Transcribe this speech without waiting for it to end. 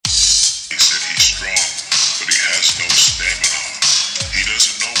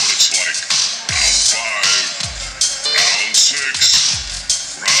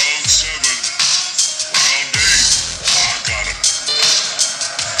6, round 7, round 8. I got him.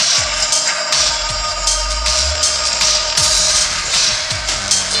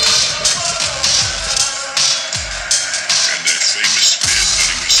 And that famous spin that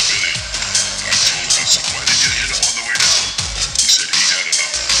he was spinning, I told him, I said, why didn't you hit him on the way down? He said he had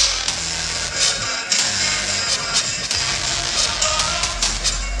enough.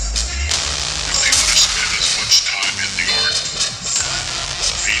 If he would have spent as much time in the art,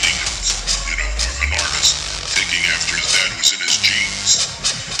 feeding, an artist, thinking after his dad was in his genes,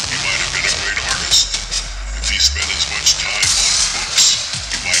 he might have been a great artist. If he spent as much time on books,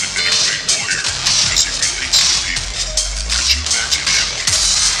 he might have been a great lawyer because he relates to people. Could you imagine him with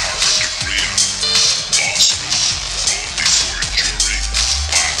a Harvard degree on law school, going before a jury?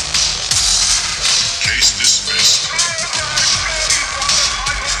 Wow. Case dismissed.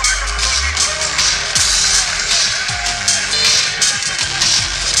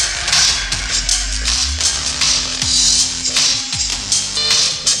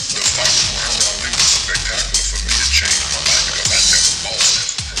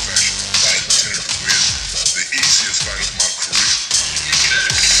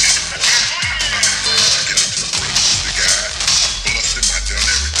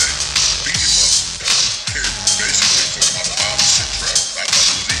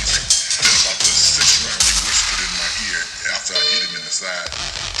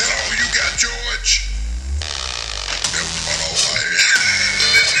 That all you got, George? That was about all I had.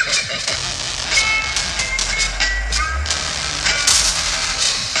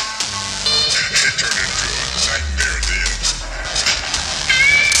 It turned into a nightmare then.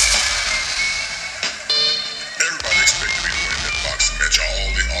 Everybody expected me to win that boxing match. All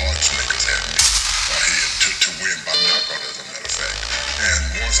the odds makers had me ahead to win by knockout, as a matter of fact.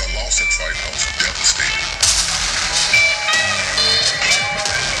 And once I lost that fight, I was devastated.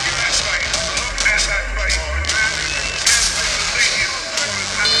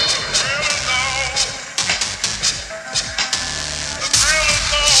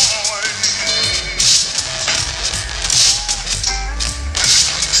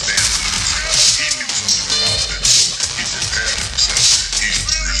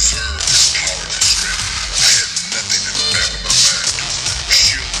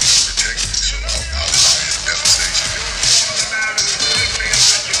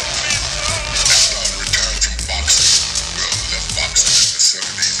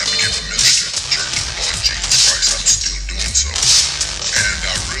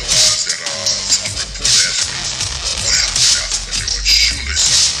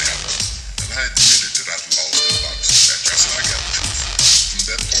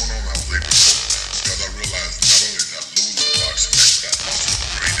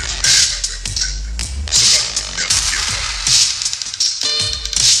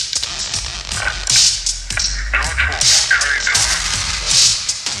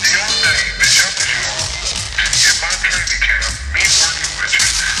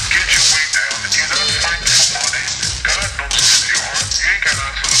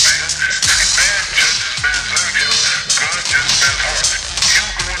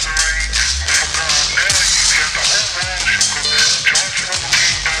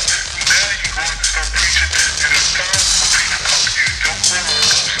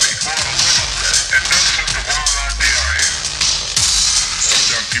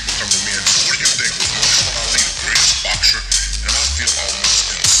 People come to me and say, what do you think was Muhammad Ali the greatest boxer? And I feel almost